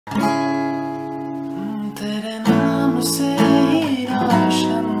तेरे नाम से ही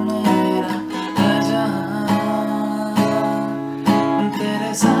रोशन मेरा है जहां,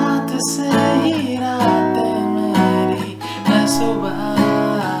 तेरे साथ से ही रातें मेरी है सुबह।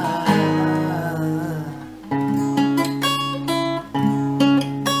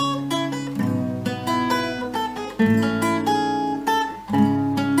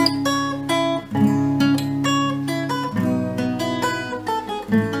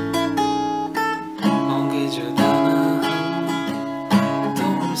 होंगे जुदा ना हम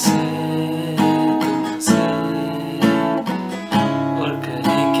तुमसे, तुमसे, और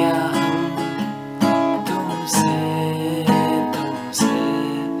करें क्या हम तुमसे, तुमसे।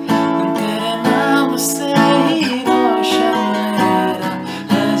 तेरे नाम से ही रोशन मेरा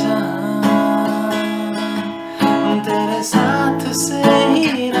है जहां, तेरे साथ से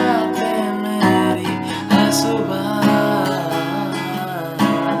ही रातें मेरी है सुबह।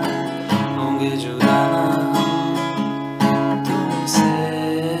 होंगे जुदा ना हम तुमसे,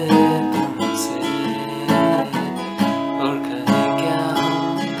 तुमसे, और करें क्या हम।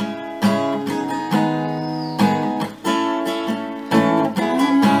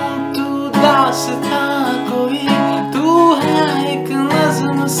 तू दास्तां कोई, तू है एक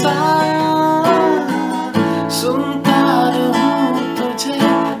नज़्म सा, सुनता रहूं तुझे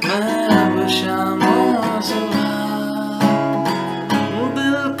मैं अब शाम सुबह।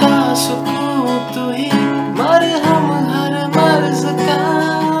 दिल का सुकून तू ही, मरहम हर मर्ज का,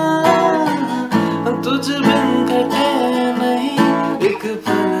 तुझ बिन कटे नहीं एक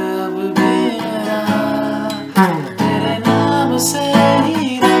पल अब भी मेरा। तेरे नाम से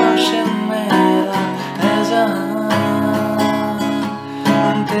ही रोशन मेरा है जहां,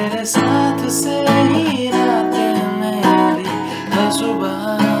 तेरे साथ से ही रातें मेरी है सुबह।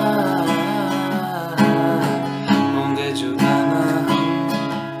 होंगे जुदा ना हम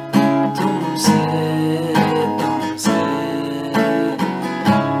तुमसे, तुमसे,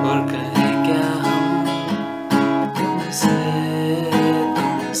 और करें क्या हम तुमसे,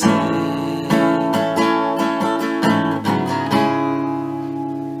 तुमसे।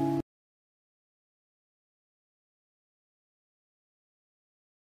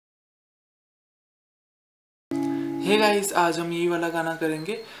 हे गाइस, आज हम यही वाला गाना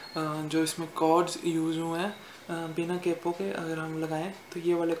करेंगे जो इसमें कॉर्ड्स यूज हुए हैं बिना कैपो के। अगर हम लगाएं तो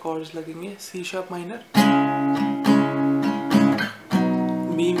ये वाले कॉर्ड्स लगेंगे: C sharp minor,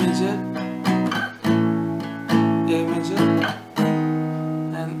 B major, A major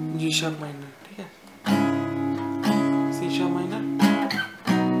and G sharp minor. ठीक है, सी शार्प माइनर,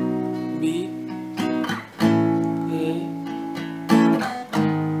 बी, ए,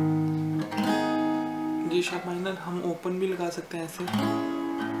 जी शार्प माइनर। हम ओपन भी लगा सकते हैं ऐसे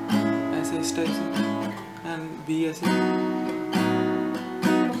ऐसे, इस टाइप से, एंड बी ऐसे,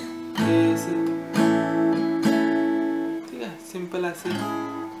 ए ऐसे। ठीक है, सिंपल ऐसे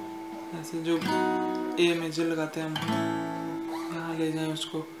ऐसे। जो ए मेजर लगाते हैं हम, यहाँ ले जाएं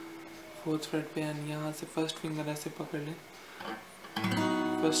उसको 4th फ्रेट पे, एंड यहाँ से फर्स्ट फिंगर ऐसे पकड़ लें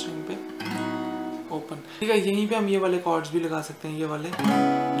फर्स्ट स्ट्रिंग पे, ओपन। ठीक है, यहीं पे हम ये वाले कॉर्ड्स भी लगा सकते हैं, ये वाले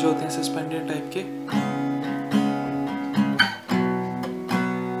जो होते हैं सस्पेंडेड टाइप के।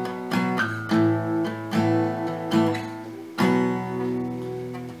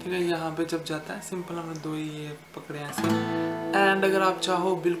 ठीक है, यहाँ पे जब जाता है सिंपल, हमने दो ही ये पकड़े हैं ऐसे। एंड अगर आप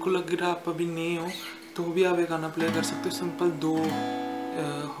चाहो, बिल्कुल अगर आप अभी नए हो तो भी आप ये गाना प्ले कर सकते हो, सिंपल दो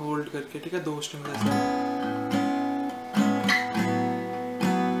होल्ड करके। ठीक है, दो स्ट्रिंग ऐसे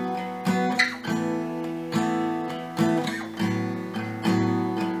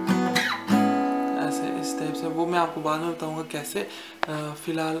ऐसे, इस टाइप से। वो मैं आपको बाद में बताऊंगा कैसे।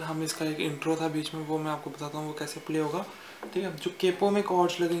 फिलहाल हम इसका एक इंट्रो था बीच में, वो मैं आपको बताता हूँ वो कैसे प्ले होगा। ठीक है, जो केपो में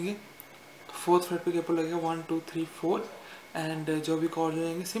कॉर्ड्स लगेंगे, 4th फ्रेट पे केपो लगेगा 1 2 3 4, एंड जो भी कॉर्ड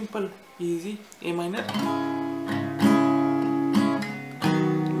लगेंगे सिंपल इजी: ए माइनर,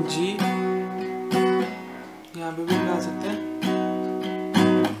 जी, यहाँ पे भी लगा सकते हैं,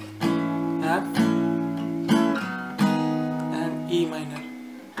 F and E minor,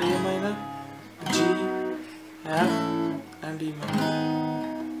 A minor, ji, F and E minor.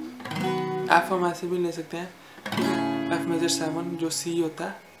 F हम ऐसे भी ले सकते हैं। ठीक है, एफ मेजर 7 जो सी होता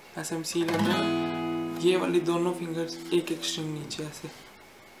है, ऐसे हम सी लेते हैं, ये वाली दोनों फिंगर्स एक एक स्ट्रिंग नीचे ऐसे।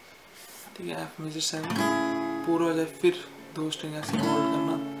 ठीक है, एफ मेजर 7 पूरा हो जाए, फिर दो स्ट्रिंग ऐसे होल्ड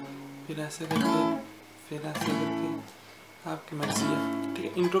करना, फिर ऐसे करके, फिर ऐसे करके, आपकी मर्जी है। ठीक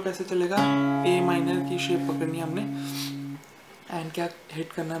है, इंट्रो कैसे चलेगा: ए माइनर की शेप पकड़नी है हमने, एंड क्या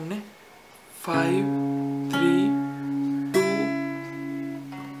हिट करना है हमने, 5 3 2,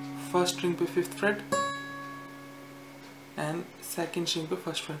 फर्स्ट स्ट्रिंग पे 5th freight, and second string पे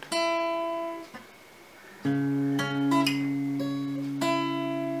फर्स्ट फ्रेट।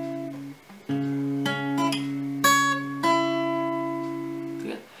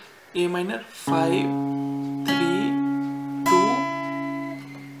 ठीक है, ए माइनर 5 3 2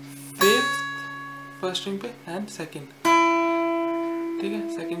 5th फर्स्ट स्ट्रिंग पे एंड सेकंड। ठीक है,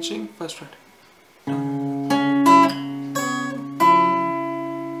 second string first freight.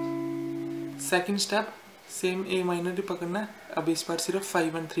 Second step same ए माइनर ही पकड़ना है। अब इस बार सिर्फ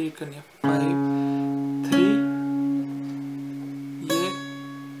 5 और 3 करनी है। 5 3 ये,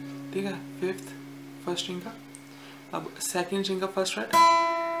 ठीक है, फिफ्थ फर्स्ट स्ट्रिंग का। अब सेकंड स्ट्रिंग का फर्स्ट फ्रेट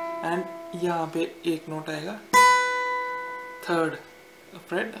एंड यहाँ पे एक नोट आएगा थर्ड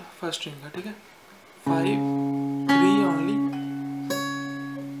फ्रेट फर्स्ट स्ट्रिंग का। ठीक है, 5 3 ओनली।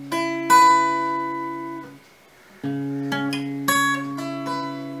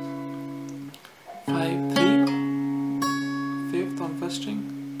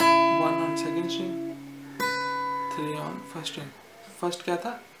 फर्स्ट स्ट्रिंग, फर्स्ट क्या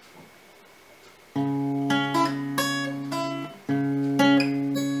था?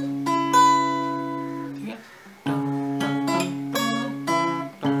 ठीक है,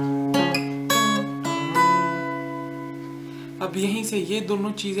 अब यहीं से ये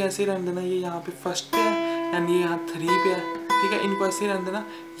दोनों चीजें ऐसे रहने देना। ये यहाँ पे फर्स्ट पे है एंड ये यहाँ 3 पे है। ठीक है, इनको ऐसे रहने देना।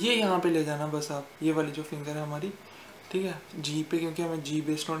 ये यहाँ पे ले जाना बस आप, ये वाली जो फिंगर है हमारी, ठीक है, जी पे, क्योंकि हमें जी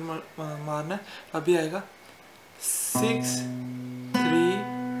बेस नोट मारना है। अभी आएगा 6 3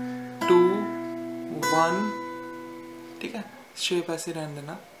 2 1। ठीक है, शेप ऐसे रहने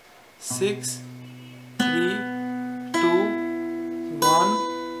देना। 6 3 2 1।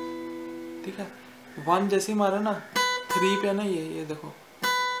 ठीक है, 1 जैसे ही मारा ना 3 पे है ना, ये देखो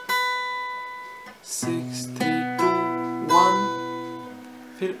 6 3 2 1,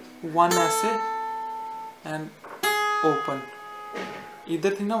 फिर 1 ऐसे एंड ओपन।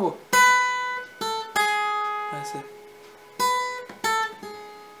 इधर थी ना वो ऐसे।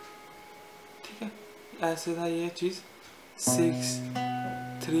 ठीक है, ऐसे था ये चीज। 6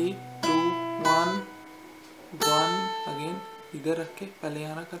 3 2 1 1 अगेन इधर रख के, पहले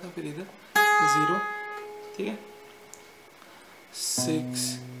यहाँ रखा था फिर इधर 0। ठीक है, 6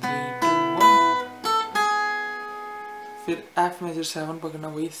 3 2 1, फिर F मेजर 7 पकड़ना,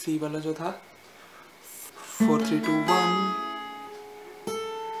 वही C वाला जो था। 4 3 2 1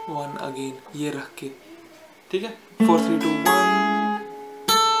 1 अगेन ये रख के। ठीक है, 4 3 2 1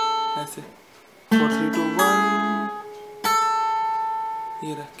 ऐसे, 4 3 2 1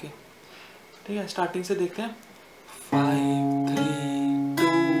 ये रख के। ठीक है, स्टार्टिंग से देखते हैं। 5 3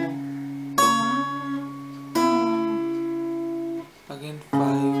 2 अगेन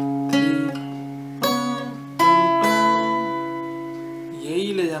 5 3,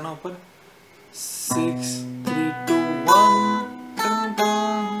 यही ले जाना ऊपर। 6 3 2 1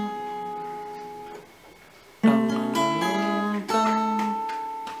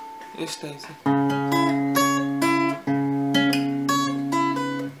 इस टाइप से।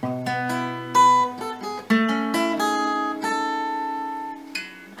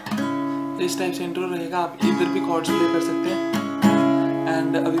 इस टाइप से इंट्रो रहेगा। आप इधर भी कॉर्ड्स प्ले कर सकते हैं।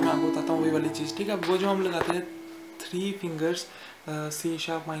 एंड अभी मैं आपको बताता हूँ वही वाली चीज़। ठीक है, वो जो हम लगाते हैं 3 फिंगर्स, सी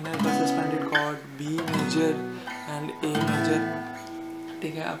शार्प माइनर का suspended cord, B major and A major.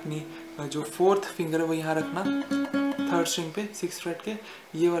 ठीक है, अपनी जो 4th फिंगर है वो यहाँ रखना 3rd स्ट्रिंग पे 6th फ्रेट के,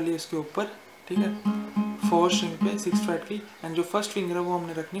 ये वाली उसके ऊपर। ठीक है, 4th स्ट्रिंग पे 6th फ्रेट की, एंड जो फर्स्ट फिंगर है वो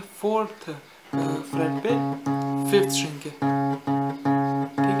हमने रखनी है 4th फ्रेट पे 5th स्ट्रिंग के।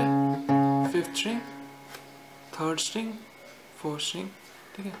 ठीक है, 5th string 3rd string 4th string.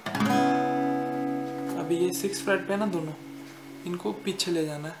 ठीक है, अभी ये 6th फ्रेट पे है ना दोनों, इनको पीछे ले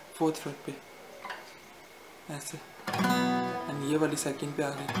जाना है 4th फ्रेट पे ऐसे, एंड ये वाली सेकंड पे आ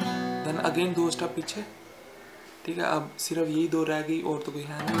गई। देन अगेन 2 स्टेप पीछे। ठीक है, अब सिर्फ यही 2 रह गई और तो कोई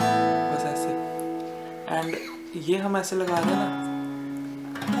है नहीं, बस ऐसे। एंड ये हम ऐसे लगा रहे हैं ना।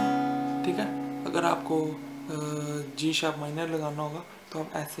 ठीक है, अगर आपको जी शार्प माइनर लगाना होगा तो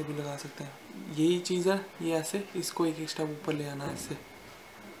आप ऐसे भी लगा सकते हैं। यही चीज़ है, ये ऐसे, इसको एक स्टेप ऊपर ले आना है ऐसे।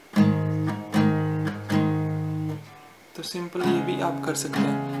 तो सिंपल ये भी आप कर सकते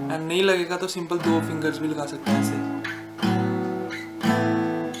हैं। एंड नहीं लगेगा तो सिंपल 2 फिंगर्स भी लगा सकते हैं ऐसे।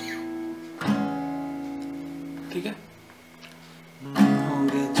 ठीक है,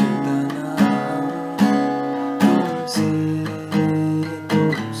 होंगे जुदा ना तुमसे,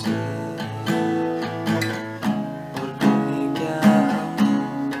 तुमसे और होंगे क्या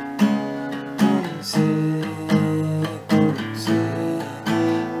तुमसे, तुमसे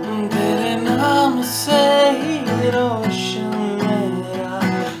तेरे नाम से ही रोशन मेरा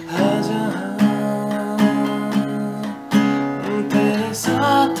है जहां,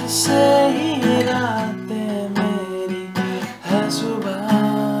 से ही रातें मेरी है सुबह।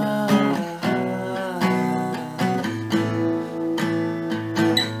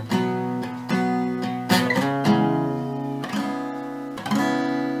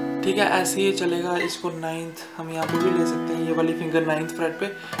 ठीक है, ऐसे ही चलेगा। इसको 9th हम यहाँ पे भी ले सकते हैं, ये वाली फिंगर 9th फ्रेट पे,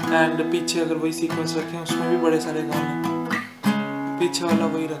 एंड पीछे अगर वही सीक्वेंस रखें उसमें भी बड़े सारे गाने, पीछे वाला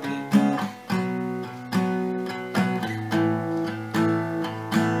वही रखें।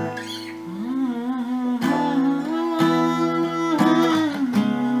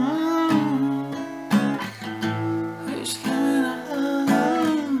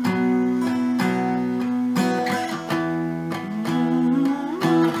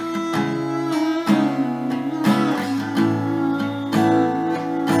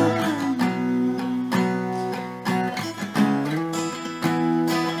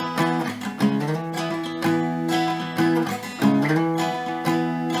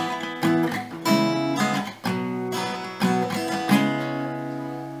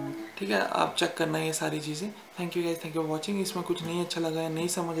 ठीक है, आप चेक करना ये सारी चीज़ें। Thank you guys, thank you for watching. इसमें कुछ नहीं अच्छा लगा है, नहीं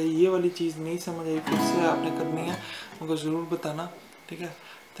समझ आई, ये वाली चीज़ नहीं समझ आई, फिर से आपने करनी है, मुझको ज़रूर बताना। ठीक है,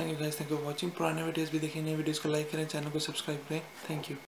 thank you guys, thank you for watching. पुराने वीडियोस भी देखें, नए वीडियोस को लाइक करें, चैनल को सब्सक्राइब करें। Thank you.